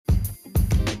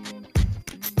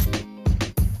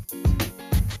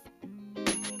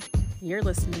You're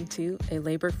listening to A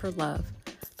Labor for Love,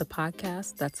 the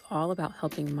podcast that's all about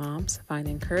helping moms find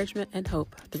encouragement and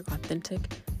hope through authentic,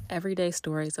 everyday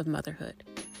stories of motherhood.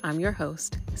 I'm your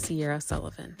host, Sierra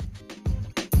Sullivan.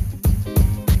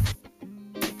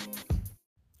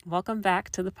 Welcome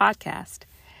back to the podcast.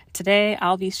 Today,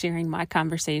 I'll be sharing my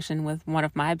conversation with one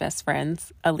of my best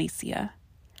friends, Alyssia.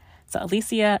 So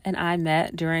Alyssia and I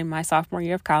met during my sophomore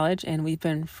year of college, and we've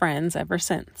been friends ever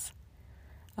since.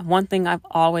 One thing I've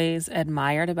always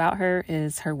admired about her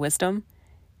is her wisdom,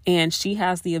 and she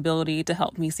has the ability to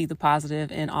help me see the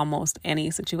positive in almost any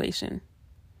situation.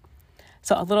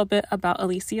 So a little bit about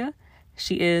Alyssia.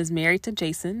 She is married to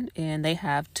Jason, and they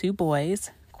have 2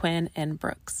 boys, Quinn and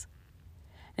Brooks.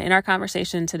 In our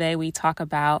conversation today, we talk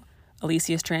about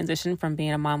Alyssia's transition from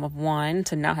being a mom of 1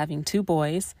 to now having 2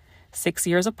 boys, 6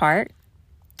 years apart.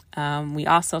 We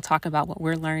also talk about what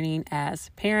we're learning as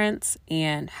parents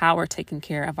and how we're taking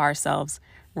care of ourselves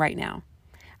right now.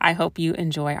 I hope you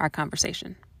enjoy our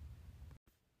conversation.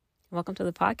 Welcome to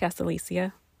the podcast,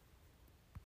 Alyssia.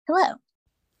 Hello.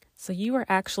 So you were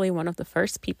actually one of the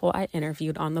first people I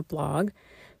interviewed on the blog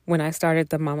when I started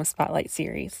the Mama Spotlight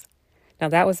series. Now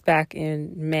that was back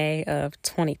in May of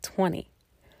 2020.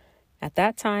 At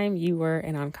that time, you were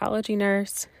an oncology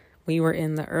nurse. We were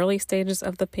in the early stages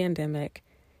of the pandemic,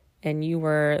 and you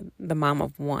were the mom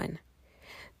of 1.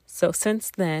 So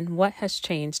since then, what has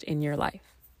changed in your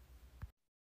life?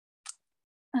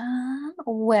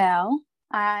 Well,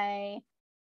 I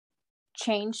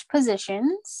changed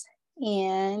positions,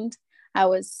 and I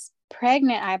was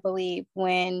pregnant, I believe,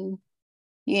 when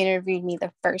you interviewed me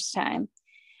the first time.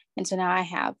 And so now I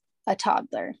have a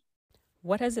toddler.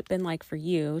 What has it been like for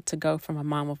you to go from a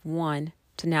mom of 1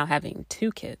 to now having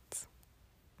 2 kids?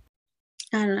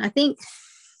 I don't know. I think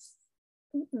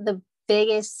the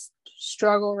biggest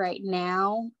struggle right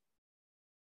now,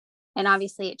 and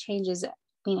obviously it changes,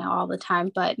 all the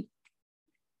time, but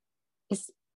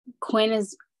Quinn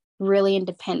is really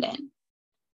independent.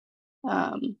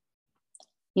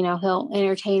 He'll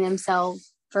entertain himself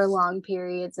for long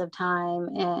periods of time,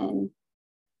 and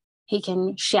he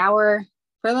can shower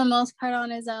for the most part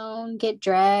on his own, get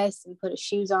dressed and put his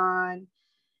shoes on.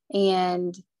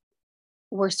 And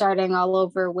we're starting all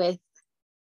over with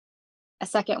a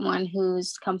second one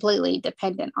who's completely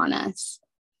dependent on us.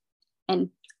 And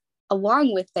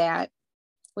along with that,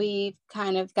 we've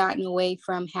kind of gotten away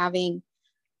from having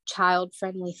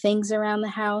child-friendly things around the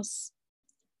house,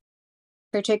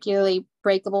 particularly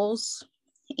breakables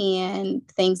and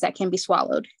things that can be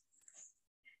swallowed.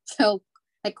 So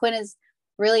Quinn is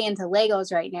really into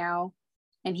Legos right now,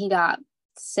 and he got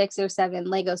 6 or 7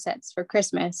 Lego sets for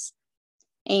Christmas,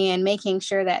 and making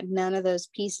sure that none of those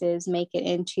pieces make it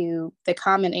into the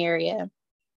common area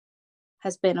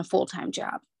has been a full-time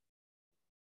job.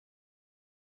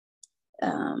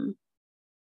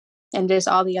 And there's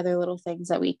all the other little things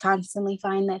that we constantly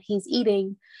find that he's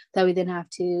eating that we then have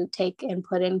to take and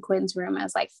put in Quinn's room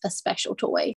as like a special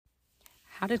toy.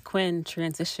 How did Quinn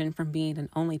transition from being an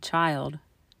only child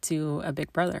to a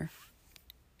big brother?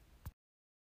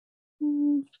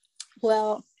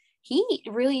 Well, he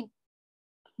really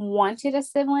wanted a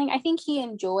sibling. I think he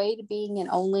enjoyed being an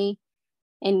only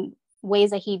in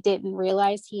ways that he didn't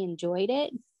realize he enjoyed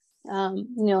it.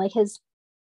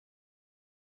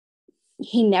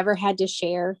 He never had to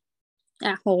share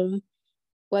at home,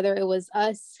 whether it was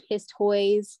us, his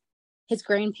toys, his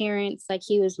grandparents. Like,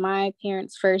 he was my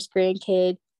parents' first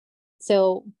grandkid.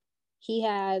 So he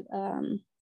had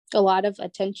a lot of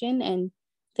attention and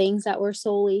things that were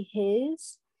solely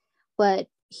his, but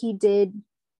he did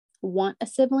want a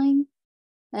sibling,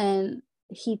 and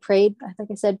he prayed, like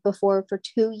I said before, for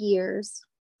 2 years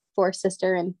for a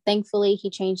sister, and thankfully he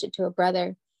changed it to a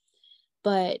brother.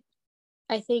 But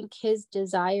I think his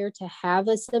desire to have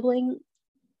a sibling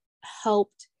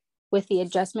helped with the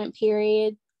adjustment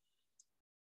period,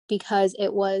 because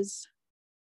it was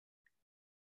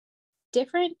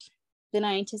different than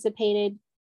I anticipated,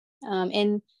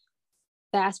 in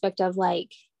the aspect of,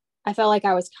 like, I felt like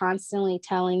I was constantly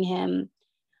telling him,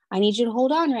 I need you to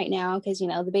hold on right now because,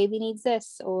 the baby needs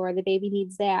this or the baby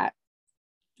needs that.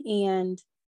 And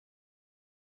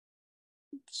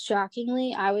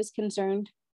shockingly, I was concerned,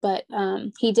 but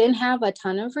he didn't have a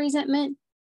ton of resentment.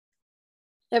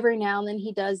 Every now and then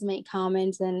he does make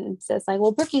comments and says, like,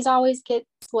 well, Brookie's always gets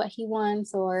what he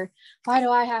wants, or why do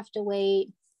I have to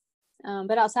wait?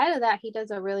 But outside of that, he does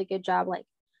a really good job, like,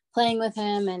 playing with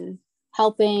him and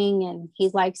helping, and he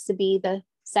likes to be the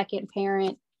second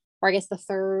parent, or I guess the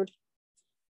third,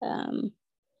 and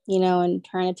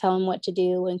trying to tell him what to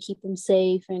do and keep him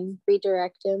safe and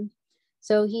redirect him.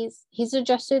 So he's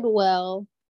adjusted well.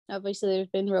 Obviously, there's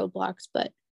been roadblocks,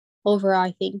 but overall,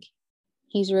 I think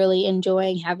he's really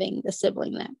enjoying having the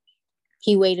sibling that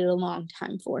he waited a long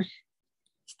time for.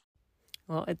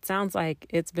 Well, it sounds like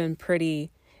it's been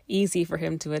pretty easy for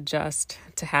him to adjust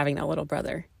to having a little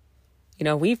brother. You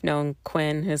know, we've known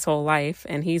Quinn his whole life,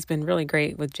 and he's been really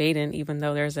great with Jaden, even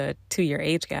though there's a 2-year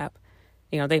age gap.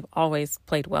 You know, they've always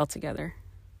played well together.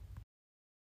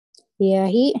 Yeah,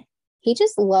 he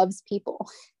just loves people.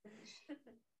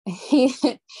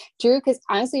 Drew, because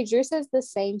honestly, Drew says the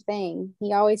same thing.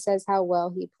 He always says how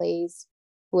well he plays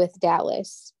with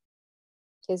Dallas.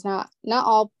 Because not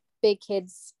all big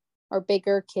kids or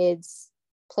bigger kids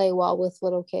play well with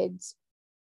little kids.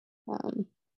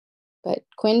 But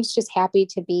Quinn's just happy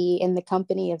to be in the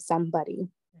company of somebody.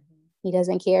 He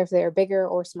doesn't care if they're bigger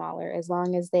or smaller. As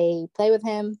long as they play with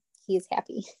him, he is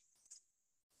happy.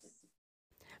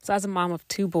 So as a mom of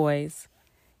 2 boys,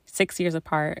 6 years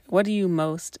apart, what do you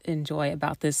most enjoy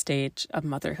about this stage of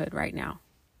motherhood right now?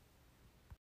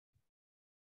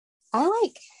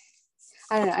 I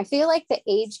don't know. I feel like the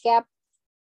age gap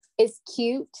is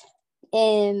cute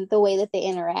in the way that they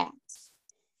interact.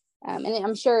 And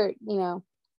I'm sure,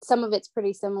 some of it's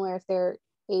pretty similar if their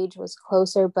age was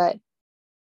closer, but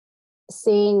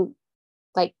seeing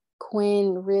like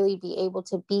Quinn really be able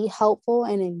to be helpful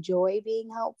and enjoy being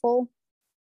helpful.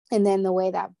 And then the way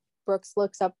that Brooks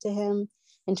looks up to him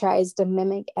and tries to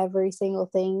mimic every single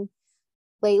thing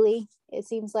lately, it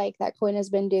seems like that Quinn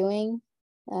has been doing,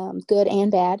 good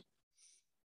and bad.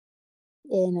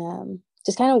 And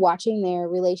just kind of watching their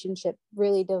relationship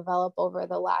really develop over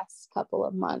the last couple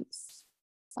of months.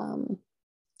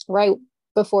 Right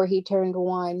before he turned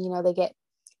 1, they get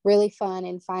really fun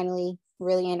and finally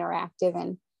really interactive.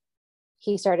 And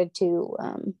he started to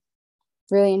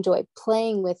really enjoy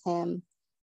playing with him,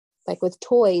 like with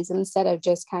toys, instead of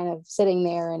just kind of sitting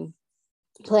there and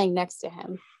playing next to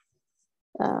him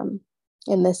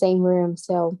in the same room.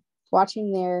 So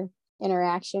watching their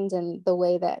interactions and the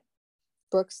way that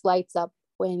Brooks lights up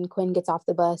when Quinn gets off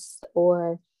the bus,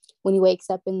 or when he wakes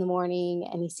up in the morning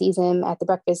and he sees him at the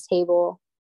breakfast table,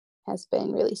 has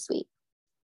been really sweet.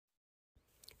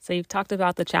 So you've talked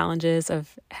about the challenges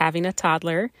of having a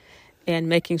toddler and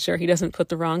making sure he doesn't put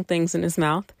the wrong things in his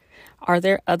mouth. Are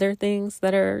there other things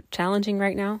that are challenging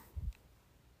right now?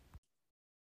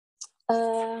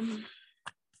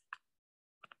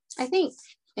 I think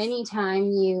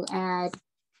anytime you add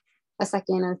a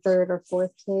second or third or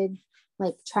fourth kid,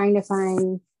 like trying to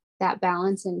find that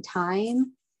balance in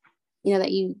time,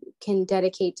 that you can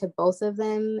dedicate to both of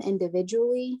them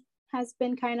individually, has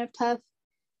been kind of tough.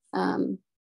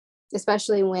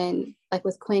 Especially when, like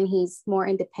with Quinn, he's more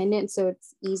independent. So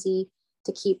it's easy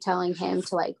to keep telling him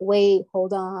to wait,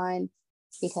 hold on,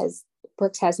 because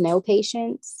Brooks has no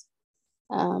patience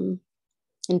and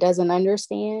doesn't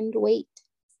understand wait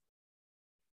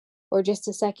or just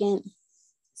a second.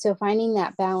 So finding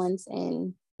that balance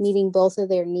in meeting both of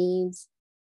their needs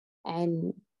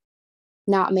and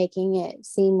not making it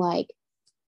seem like,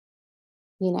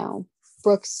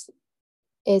 Brooks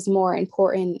is more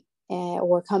important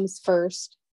or comes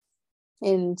first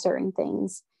in certain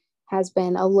things, has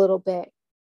been a little bit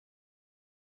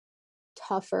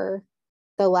tougher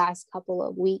the last couple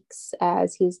of weeks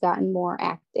as he's gotten more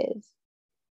active.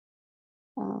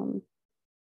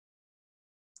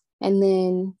 And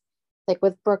then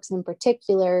with Brooks in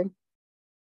particular,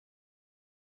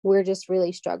 we're just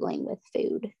really struggling with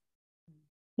food.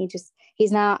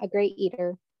 He's not a great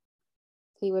eater.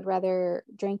 He would rather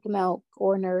drink milk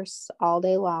or nurse all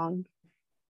day long.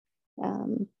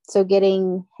 So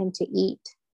getting him to eat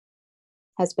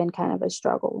has been kind of a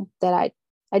struggle that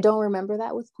I don't remember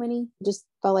that with Quinny. Just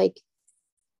felt like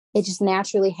it just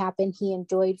naturally happened. He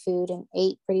enjoyed food and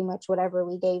ate pretty much whatever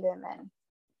we gave him. And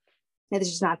it's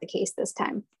just not the case this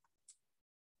time.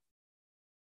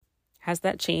 Has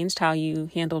that changed how you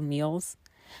handled meals?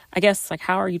 I guess,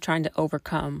 how are you trying to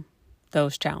overcome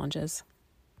those challenges?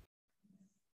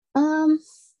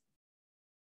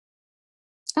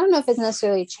 I don't know if it's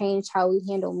necessarily changed how we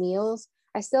handle meals.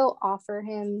 I still offer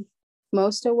him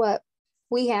most of what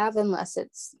we have, unless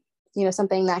it's,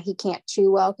 something that he can't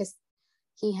chew well, because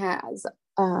he has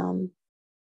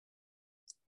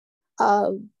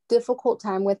a difficult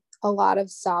time with a lot of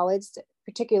solids,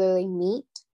 particularly meat.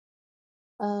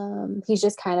 He's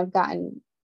just kind of gotten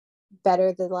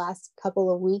better the last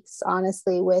couple of weeks,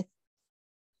 honestly, with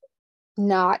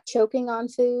not choking on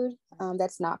food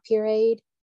that's not pureed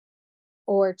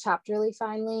or chopped really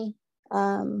finely.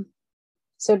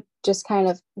 So just kind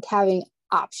of having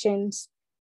options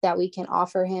that we can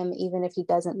offer him, even if he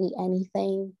doesn't eat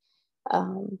anything,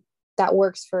 that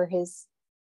works for his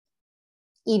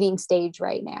eating stage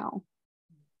right now.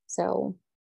 So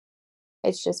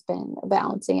it's just been a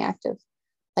balancing act of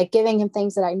like giving him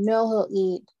things that I know he'll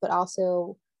eat, but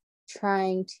also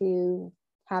trying to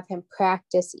have him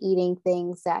practice eating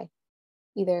things that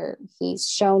either he's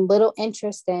shown little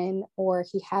interest in or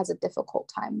he has a difficult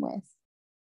time with.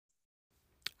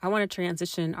 I want to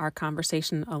transition our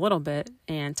conversation a little bit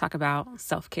and talk about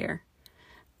self-care.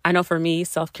 I know for me,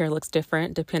 self-care looks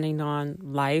different depending on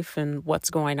life and what's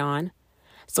going on.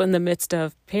 So in the midst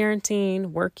of parenting,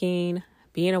 working,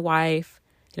 being a wife,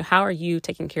 how are you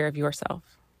taking care of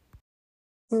yourself?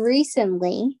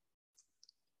 Recently,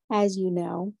 as you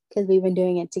know, because we've been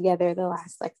doing it together the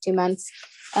last 2 months,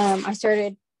 I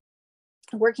started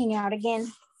working out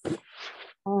again.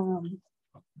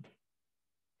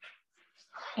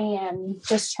 And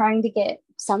just trying to get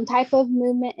some type of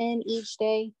movement in each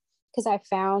day, because I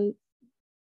found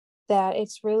that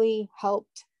it's really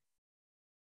helped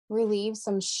relieve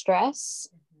some stress.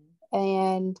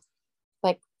 And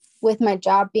like with my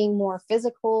job being more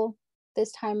physical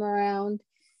this time around,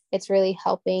 it's really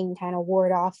helping kind of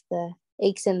ward off the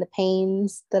aches and the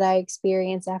pains that I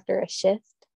experience after a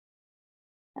shift,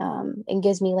 and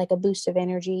gives me like a boost of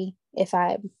energy if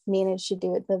I manage to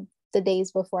do it the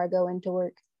days before I go into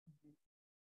work.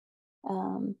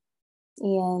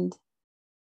 And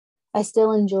I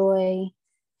still enjoy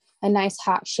a nice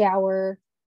hot shower.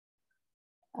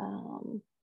 I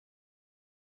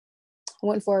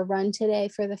went for a run today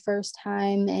for the first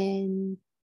time in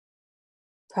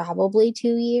probably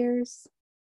 2 years,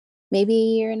 maybe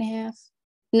a year and a half.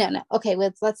 No. Okay,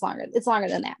 well, that's longer. It's longer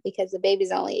than that because the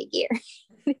baby's only a year.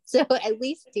 So at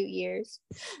least 2 years.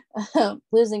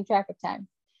 Losing track of time.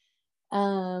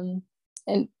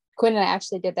 And Quinn and I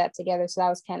actually did that together, so that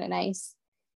was kind of nice.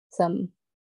 Some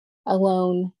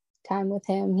alone time with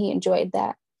him. He enjoyed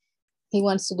that. He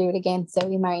wants to do it again, so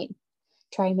we might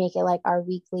try and make it like our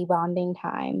weekly bonding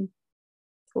time.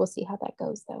 We'll see how that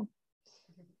goes, though.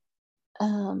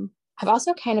 I've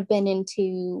also kind of been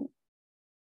into,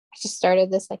 I just started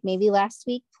this like maybe last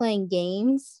week, playing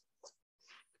games.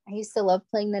 I used to love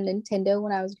playing the Nintendo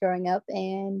when I was growing up,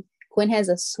 and Quinn has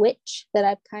a Switch that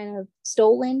I've kind of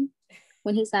stolen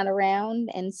when he's not around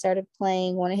and started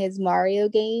playing one of his Mario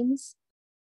games.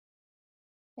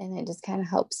 And it just kind of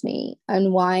helps me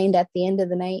unwind at the end of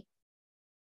the night.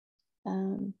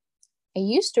 I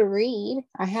used to read.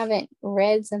 I haven't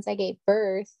read since I gave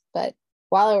birth, but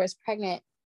while I was pregnant,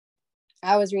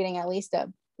 I was reading at least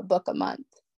a book a month.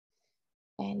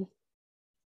 And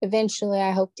eventually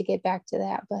I hope to get back to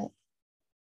that, but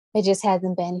it just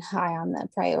hasn't been high on the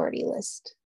priority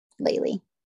list lately.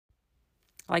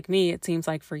 Like me, it seems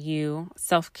like for you,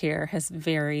 self-care has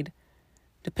varied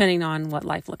depending on what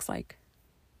life looks like.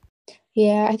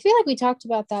 Yeah, I feel like we talked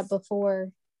about that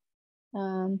before.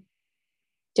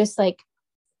 Just like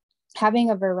having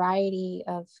a variety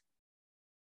of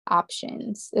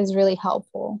options is really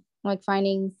helpful. Like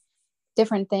finding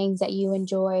different things that you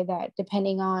enjoy that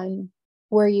depending on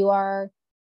where you are,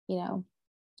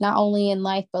 not only in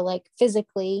life, but like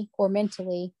physically or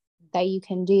mentally, that you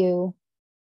can do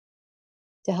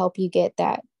to help you get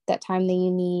that time that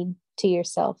you need to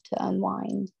yourself to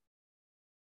unwind.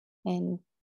 And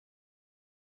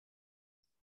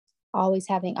always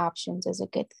having options is a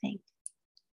good thing.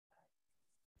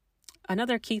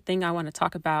 Another key thing I want to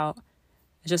talk about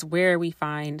is just where we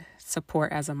find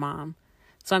support as a mom.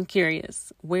 So I'm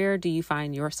curious, where do you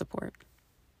find your support?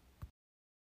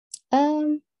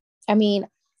 I mean,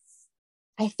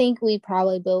 I think we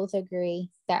probably both agree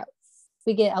that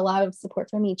we get a lot of support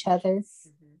from each other.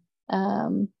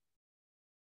 I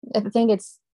think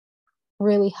it's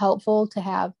really helpful to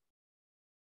have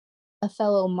a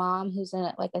fellow mom who's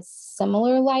in like a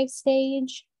similar life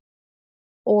stage,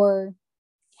 or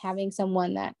having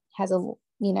someone that has an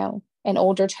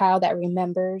older child that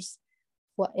remembers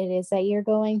what it is that you're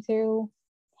going through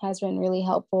has been really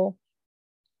helpful.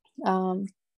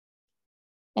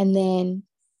 And then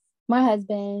my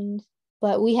husband,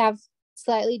 but we have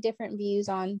slightly different views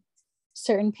on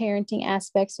certain parenting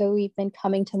aspects, so we've been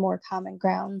coming to more common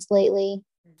grounds lately.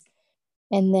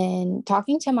 And then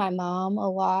talking to my mom a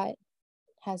lot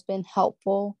has been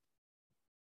helpful.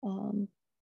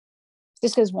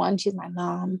 Just because one, she's my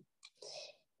mom,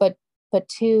 but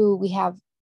two, we have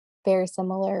very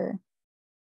similar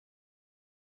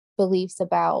beliefs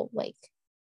about like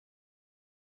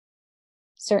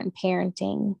certain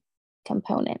parenting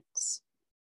components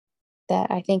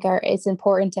that I think it's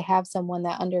important to have someone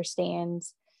that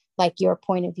understands like your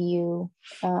point of view,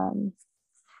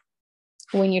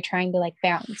 when you're trying to like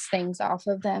bounce things off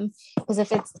of them, because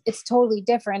if it's totally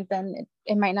different, then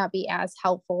it might not be as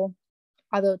helpful.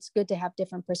 although it's good to have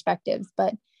different perspectives,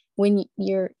 but when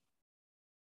you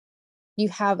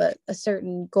have a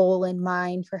certain goal in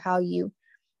mind for how you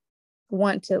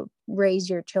want to raise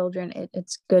your children,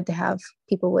 it's good to have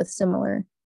people with similar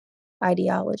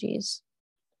ideologies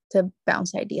to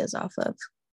bounce ideas off of.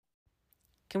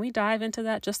 Can we dive into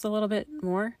that just a little bit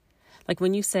more? Like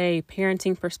when you say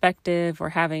parenting perspective or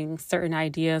having certain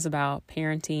ideas about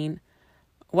parenting,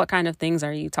 what kind of things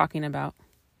are you talking about?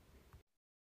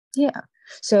 Yeah.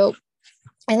 So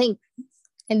I think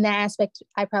in that aspect,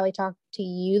 I probably talk to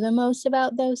you the most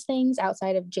about those things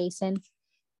outside of Jason.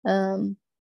 But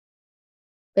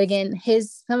again,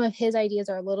 some of his ideas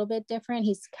are a little bit different.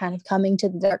 He's kind of coming to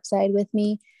the dark side with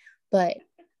me, but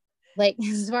like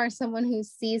as far as someone who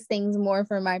sees things more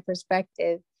from my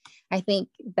perspective, I think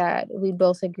that we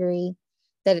both agree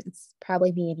that it's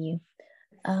probably me and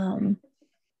you.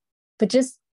 But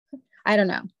just, I don't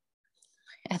know.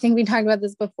 I think we talked about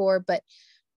this before, but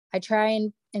I try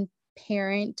and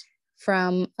parent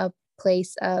from a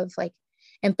place of like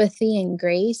empathy and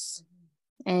grace,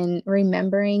 and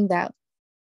remembering that,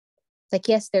 like,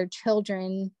 yes, they're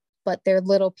children, but they're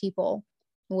little people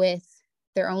with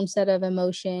their own set of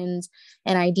emotions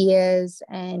and ideas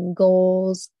and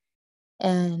goals.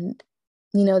 And,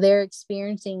 they're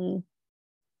experiencing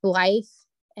life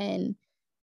and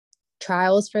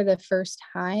trials for the first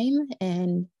time,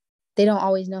 and they don't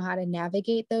always know how to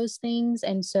navigate those things.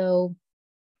 And so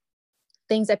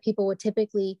things that people would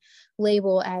typically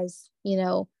label as,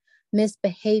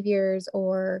 misbehaviors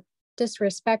or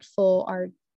disrespectful are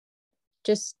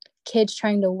just kids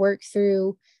trying to work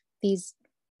through these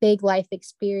big life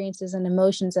experiences and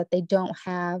emotions that they don't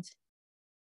have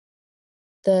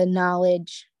the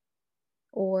knowledge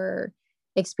or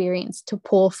experience to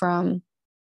pull from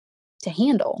to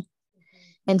handle.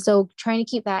 And so trying to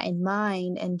keep that in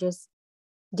mind and just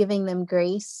giving them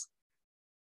grace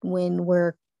when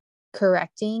we're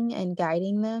correcting and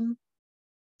guiding them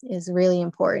is really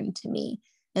important to me.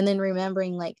 And then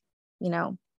remembering, like,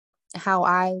 how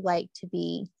I like to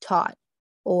be taught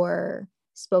or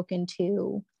spoken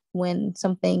to when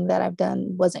something that I've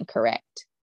done wasn't correct.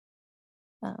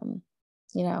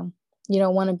 You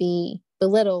don't want to be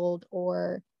belittled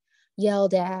or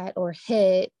yelled at or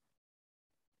hit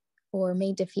or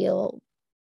made to feel,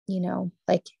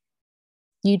 like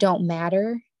you don't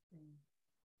matter.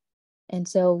 And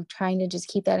so trying to just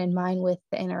keep that in mind with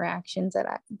the interactions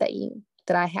that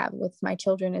I have with my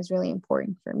children is really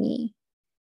important for me.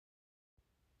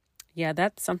 Yeah,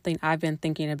 that's something I've been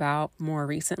thinking about more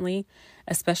recently,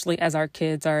 especially as our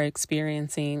kids are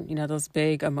experiencing, those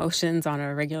big emotions on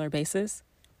a regular basis.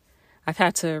 I've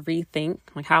had to rethink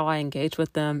like how I engage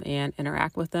with them and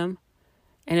interact with them.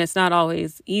 And it's not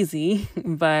always easy,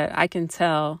 but I can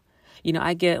tell,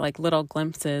 I get like little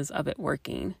glimpses of it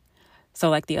working. So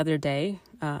like the other day,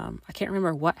 I can't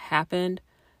remember what happened,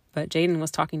 but Jaden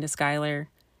was talking to Skylar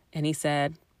and he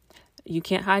said, "You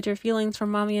can't hide your feelings from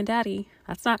mommy and daddy.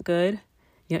 That's not good.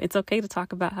 It's okay to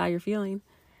talk about how you're feeling."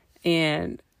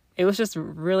 And it was just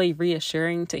really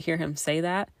reassuring to hear him say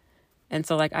that. And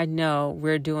so like, I know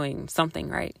we're doing something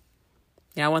right.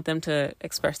 I want them to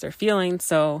express their feelings.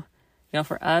 So,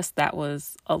 for us, that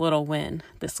was a little win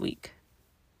this week.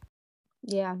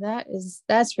 Yeah,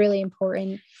 that's really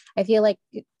important. I feel like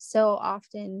so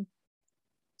often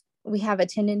we have a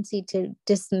tendency to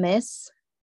dismiss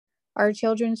our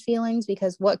children's feelings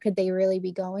because what could they really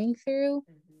be going through?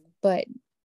 Mm-hmm. But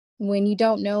when you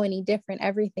don't know any different,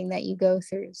 everything that you go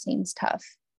through seems tough.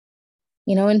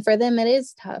 And for them, it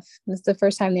is tough. It's the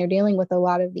first time they're dealing with a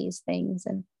lot of these things.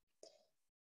 And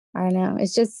I don't know,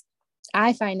 it's just,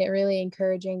 I find it really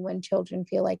encouraging when children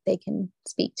feel like they can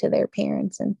speak to their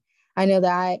parents. And I know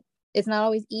that it's not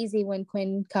always easy when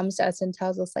Quinn comes to us and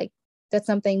tells us like that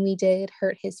something we did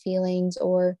hurt his feelings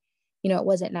or, it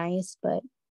wasn't nice, but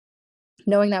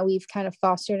knowing that we've kind of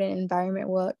fostered an environment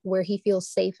where he feels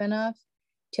safe enough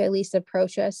to at least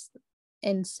approach us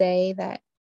and say that,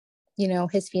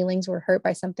 his feelings were hurt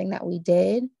by something that we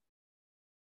did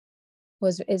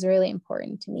is really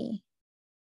important to me.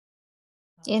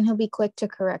 And he'll be quick to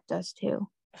correct us too.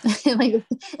 Like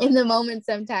in the moment,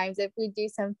 sometimes if we do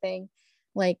something,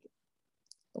 like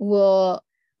we'll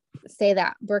say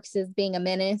that Brooks is being a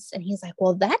menace and he's like,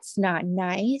 "Well, that's not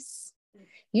nice.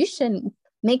 You shouldn't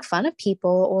make fun of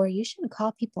people or you shouldn't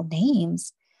call people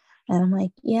names." And I'm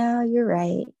like, "Yeah, you're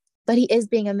right." But he is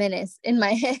being a menace in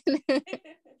my head.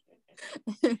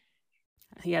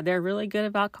 Yeah, they're really good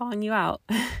about calling you out.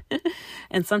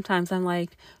 And sometimes I'm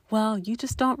like, "Well, you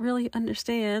just don't really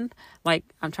understand." Like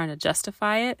I'm trying to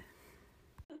justify it.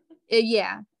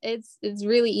 Yeah, it's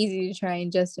really easy to try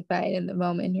and justify it in the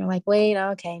moment. You're like, wait,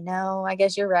 okay, no, I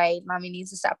guess you're right. Mommy needs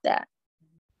to stop that.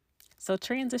 So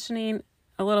transitioning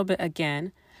a little bit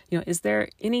again, is there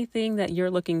anything that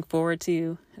you're looking forward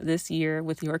to this year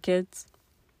with your kids?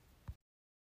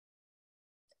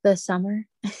 The summer.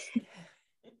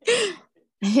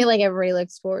 I feel like everybody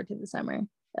looks forward to the summer.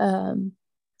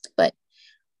 But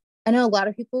I know a lot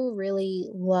of people really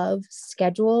love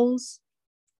schedules,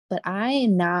 but I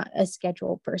am not a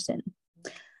schedule person.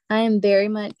 I am very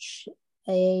much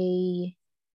a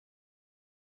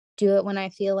do it when I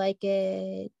feel like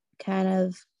it, kind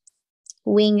of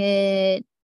wing it,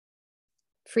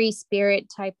 free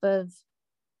spirit type of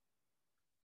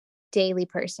daily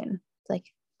person.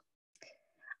 Like,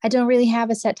 I don't really have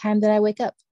a set time that I wake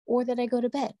up or that I go to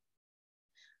bed.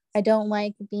 I don't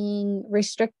like being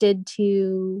restricted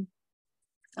to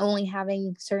only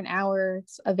having certain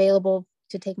hours available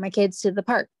to take my kids to the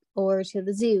park or to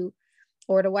the zoo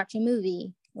or to watch a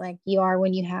movie like you are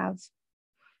when you have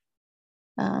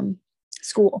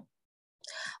school.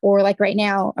 Or like right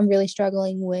now, I'm really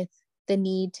struggling with the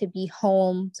need to be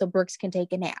home so Brooks can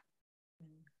take a nap.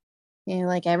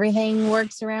 Like everything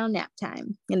works around nap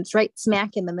time and it's right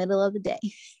smack in the middle of the day.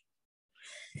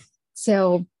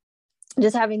 So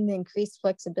just having the increased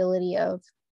flexibility of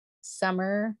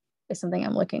summer is something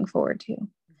I'm looking forward to.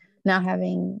 Not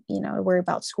having, to worry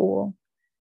about school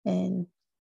and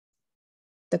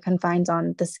the confines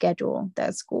on the schedule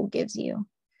that school gives you.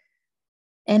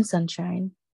 And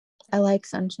sunshine. I like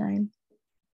sunshine.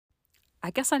 I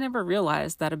guess I never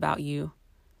realized that about you.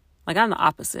 Like, I'm the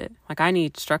opposite. Like, I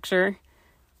need structure.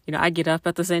 I get up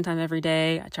at the same time every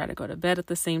day. I try to go to bed at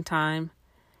the same time.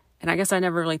 And I guess I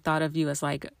never really thought of you as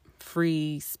like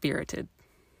free spirited.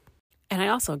 And I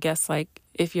also guess like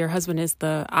if your husband is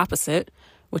the opposite,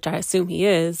 which I assume he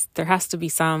is, there has to be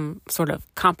some sort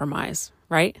of compromise,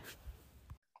 right?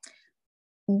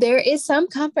 There is some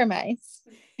compromise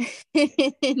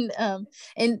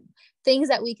and things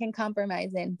that we can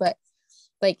compromise in, but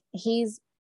like he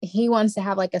wants to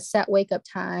have like a set wake up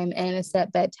time and a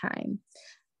set bedtime.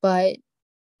 But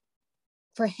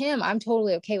for him, I'm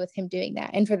totally okay with him doing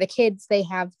that. And for the kids, they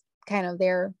have kind of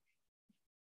their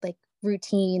like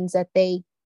routines that they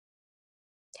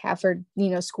have for,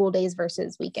 school days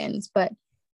versus weekends. But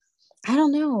I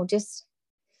don't know, just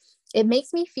it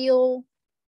makes me feel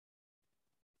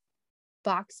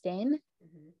boxed in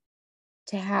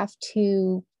to have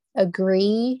to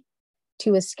agree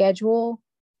to a schedule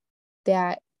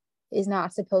that is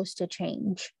not supposed to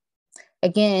change.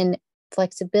 Again,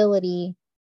 flexibility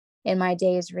in my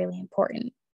day is really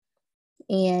important.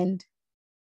 And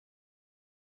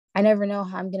I never know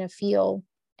how I'm going to feel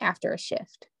after a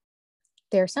shift.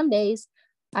 There are some days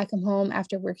I come home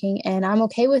after working and I'm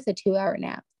okay with a 2-hour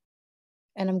nap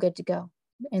and I'm good to go.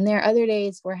 And there are other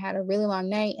days where I had a really long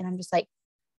night and I'm just like,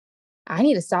 I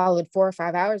need a solid 4 or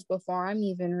 5 hours before I'm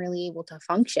even really able to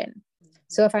function.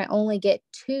 So if I only get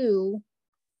 2,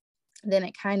 then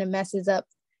it kind of messes up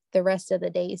the rest of the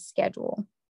day's schedule.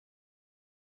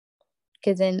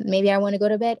 Because then maybe I want to go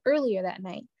to bed earlier that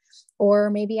night. Or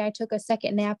maybe I took a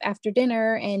second nap after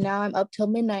dinner and now I'm up till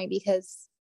midnight because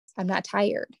I'm not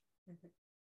tired.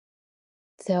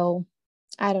 So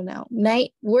I don't know.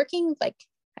 Night working, like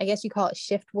I guess you call it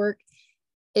shift work,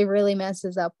 it really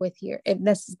messes up with it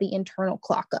messes the internal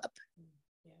clock up.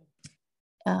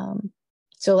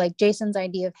 So like Jason's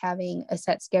idea of having a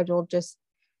set schedule just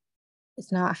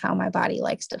is not how my body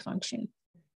likes to function.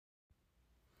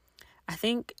 I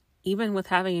think even with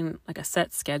having like a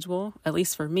set schedule, at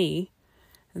least for me,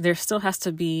 there still has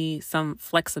to be some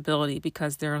flexibility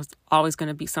because there's always going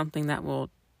to be something that will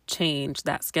change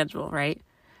that schedule, right?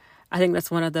 I think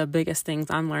that's one of the biggest things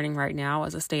I'm learning right now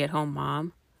as a stay-at-home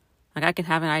mom. Like I can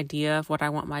have an idea of what I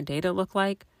want my day to look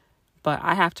like, but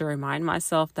I have to remind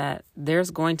myself that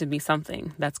there's going to be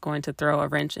something that's going to throw a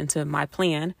wrench into my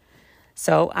plan.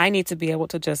 So I need to be able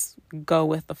to just go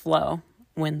with the flow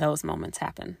when those moments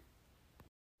happen.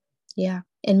 Yeah.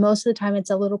 And most of the time it's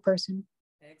a little person.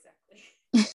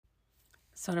 Exactly.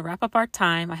 So to wrap up our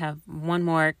time, I have one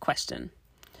more question.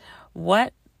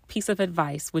 What piece of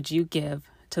advice would you give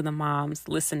to the moms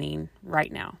listening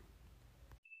right now?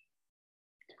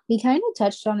 We kind of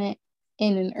touched on it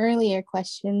in an earlier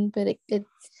question, but it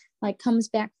like comes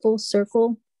back full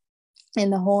circle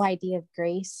in the whole idea of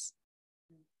grace.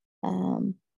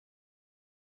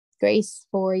 Grace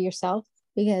for yourself,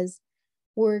 because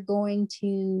we're going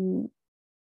to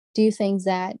do things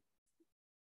that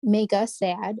make us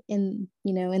sad in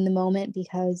the moment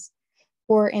because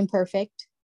we're imperfect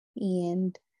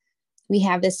and we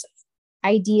have this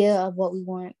idea of what we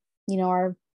want,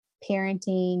 our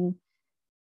parenting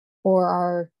or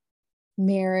our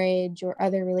marriage or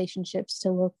other relationships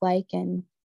to look like. And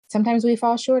sometimes we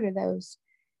fall short of those.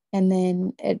 And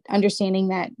then understanding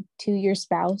that too, your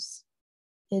spouse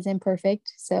is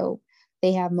imperfect. So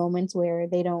they have moments where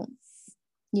they don't,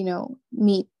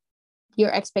 meet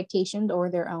your expectations or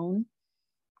their own,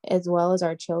 as well as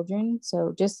our children.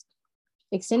 So just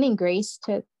extending grace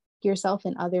to yourself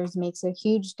and others makes a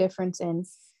huge difference in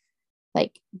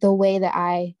like the way that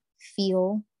I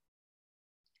feel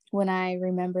when I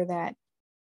remember that,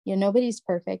 nobody's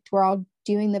perfect. We're all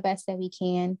doing the best that we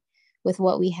can with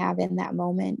what we have in that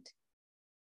moment.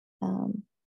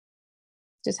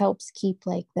 Just helps keep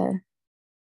like the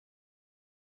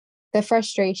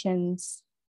frustrations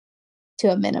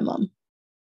to a minimum.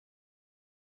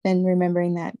 And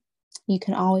remembering that you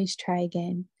can always try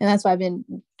again. And that's what I've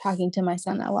been talking to my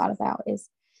son a lot about is,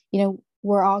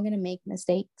 we're all going to make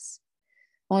mistakes.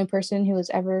 Only person who was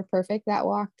ever perfect that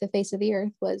walked the face of the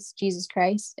earth was Jesus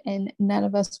Christ. And none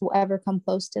of us will ever come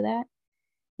close to that.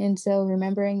 And so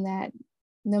remembering that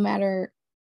no matter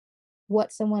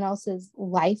what someone else's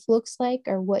life looks like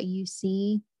or what you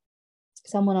see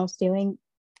someone else doing,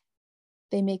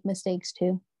 they make mistakes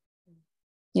too.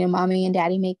 Mommy and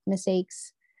daddy make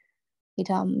mistakes. You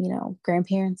tell them,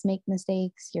 grandparents make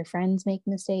mistakes, your friends make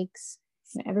mistakes,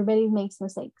 everybody makes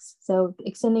mistakes. So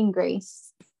extending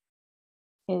grace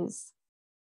is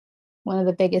one of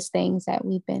the biggest things that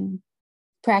we've been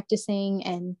practicing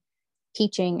and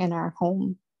teaching in our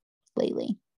home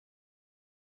lately.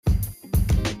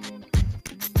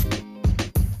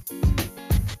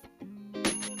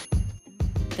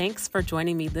 Thanks for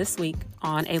joining me this week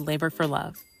on A Labor for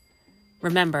Love.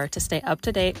 Remember to stay up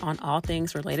to date on all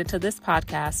things related to this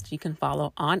podcast. You can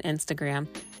follow on Instagram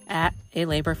at A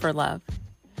Labor for Love.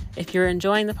 If you're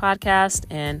enjoying the podcast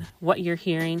and what you're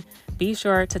hearing, be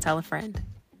sure to tell a friend.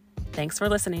 Thanks for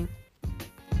listening.